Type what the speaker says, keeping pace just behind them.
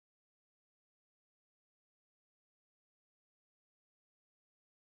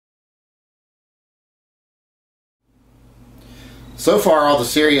So far, all the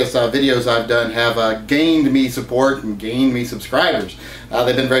serious videos I've done have gained me support and gained me subscribers.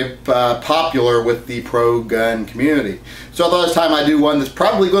 They've been very popular with the pro-gun community. So I thought it's time I do one that's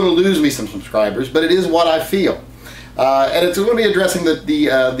probably going to lose me some subscribers, but it is what I feel. And it's going to be addressing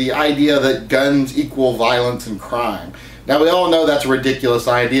the idea that guns equal violence and crime. Now, we all know that's a ridiculous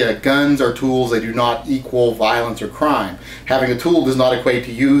idea. Guns are tools. They do not equal violence or crime. Having a tool does not equate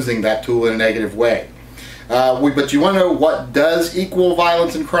to using that tool in a negative way. But you want to know what does equal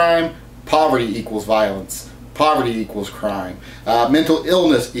violence and crime? Poverty equals violence. Poverty equals crime. Mental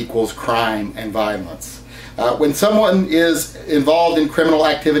illness equals crime and violence. When someone is involved in criminal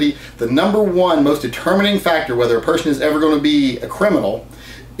activity, the number one most determining factor whether a person is ever going to be a criminal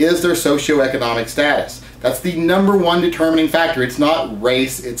is their socioeconomic status. That's the number one determining factor. It's not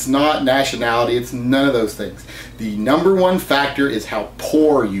race, it's not nationality, it's none of those things. The number one factor is how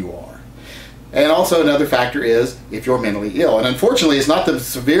poor you are. And also another factor is if you're mentally ill. And unfortunately, it's not the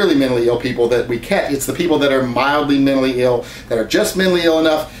severely mentally ill people that we catch. It's the people that are mildly mentally ill, that are just mentally ill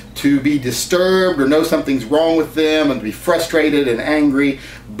enough to be disturbed or know something's wrong with them and to be frustrated and angry,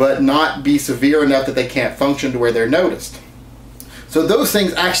 but not be severe enough that they can't function to where they're noticed. So those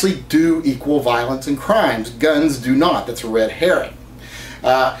things actually do equal violence and crimes. Guns do not. That's a red herring.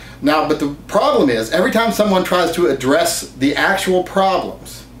 Now, but the problem is, every time someone tries to address the actual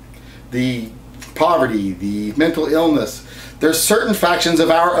problems, the poverty, the mental illness, there's certain factions of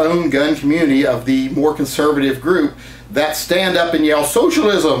our own gun community, of the more conservative group, that stand up and yell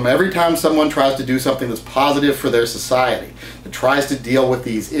socialism every time someone tries to do something that's positive for their society, that tries to deal with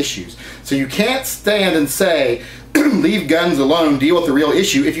these issues. So you can't stand and say, leave guns alone, deal with the real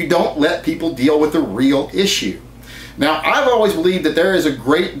issue, if you don't let people deal with the real issue. Now, I've always believed that there is a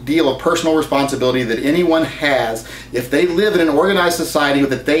great deal of personal responsibility that anyone has if they live in an organized society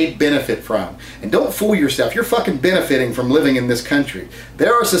that they benefit from. And don't fool yourself, you're fucking benefiting from living in this country.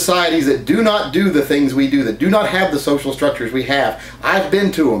 There are societies that do not do the things we do, that do not have the social structures we have. I've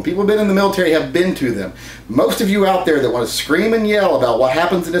been to them. People who've been in the military have been to them. Most of you out there that want to scream and yell about what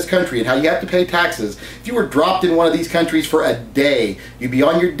happens in this country and how you have to pay taxes, if you were dropped in one of these countries for a day, you'd be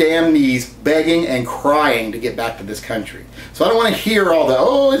on your damn knees begging and crying to get back to this country. So I don't want to hear all the,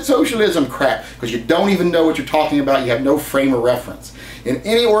 oh, it's socialism crap, because you don't even know what you're talking about. You have no frame of reference. In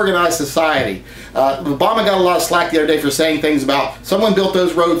any organized society, Obama got a lot of slack the other day for saying things about someone built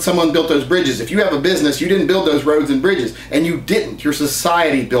those roads, someone built those bridges. If you have a business, you didn't build those roads and bridges, and you didn't. Your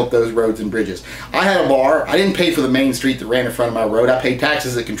society built those roads and bridges. I had a bar. I didn't pay for the main street that ran in front of my road. I paid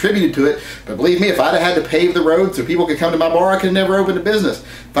taxes that contributed to it, but believe me, if I'd have had to pave the road so people could come to my bar, I could have never opened a business.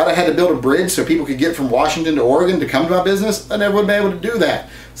 If I'd have had to build a bridge so people could get from Washington to Oregon to come to my business, I never would have been able to do that.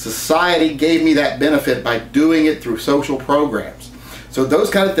 Society gave me that benefit by doing it through social programs. So those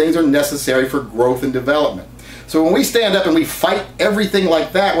kind of things are necessary for growth and development. So when we stand up and we fight everything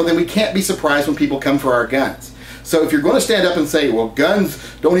like that, well, then we can't be surprised when people come for our guns. So if you're going to stand up and say, well, guns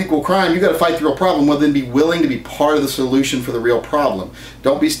don't equal crime, you've got to fight the real problem, well, then be willing to be part of the solution for the real problem.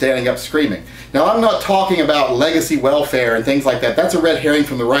 Don't be standing up screaming. Now, I'm not talking about legacy welfare and things like that. That's a red herring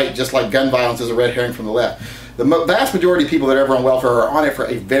from the right, just like gun violence is a red herring from the left. The vast majority of people that are ever on welfare are on it for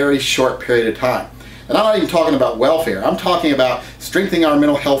a very short period of time. And I'm not even talking about welfare. I'm talking about strengthening our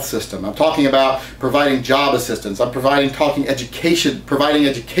mental health system. I'm talking about providing job assistance. I'm providing education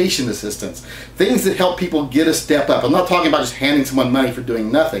assistance. Things that help people get a step up. I'm not talking about just handing someone money for doing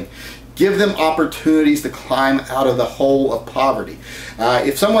nothing. Give them opportunities to climb out of the hole of poverty.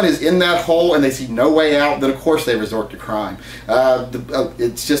 If someone is in that hole and they see no way out, then of course they resort to crime.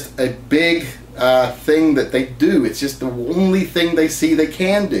 It's just a big thing that they do. It's just the only thing they see they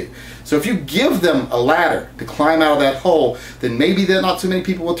can do. So if you give them a ladder to climb out of that hole, then maybe not so many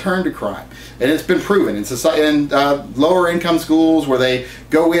people will turn to crime. And it's been proven in society, in lower income schools where they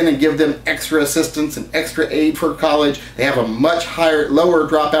go in and give them extra assistance and extra aid for college, they have a much lower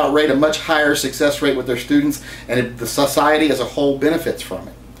dropout rate, a much higher success rate with their students, and the society as a whole benefits from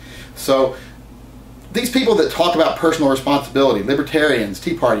it. So these people that talk about personal responsibility, libertarians,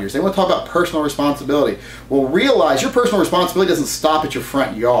 Tea Partiers, they want to talk about personal responsibility. Well, realize your personal responsibility doesn't stop at your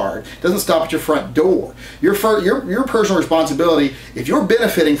front yard. It doesn't stop at your front door. Your personal responsibility, if you're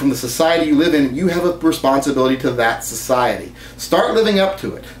benefiting from the society you live in, you have a responsibility to that society. Start living up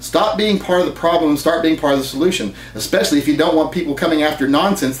to it. Stop being part of the problem and start being part of the solution, especially if you don't want people coming after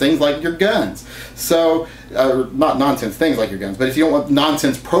nonsense, things like your guns. So not nonsense things like your guns, but if you don't want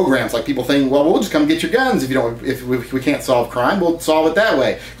nonsense programs like people think, well, we'll just come get your guns if we can't solve crime, we'll solve it that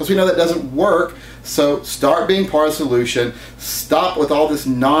way, because we know that doesn't work. So start being part of the solution. Stop with all this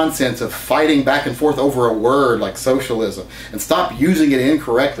nonsense of fighting back and forth over a word like socialism, and stop using it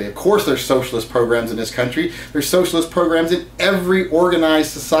incorrectly. Of course there's socialist programs in this country. There's socialist programs in every organized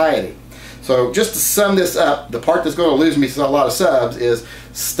society. So just to sum this up, the part that's going to lose me a lot of subs is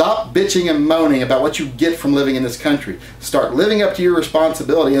stop bitching and moaning about what you get from living in this country. Start living up to your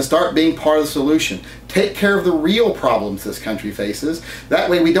responsibility and start being part of the solution. Take care of the real problems this country faces.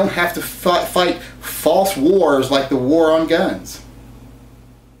 That way we don't have to fight false wars like the war on guns.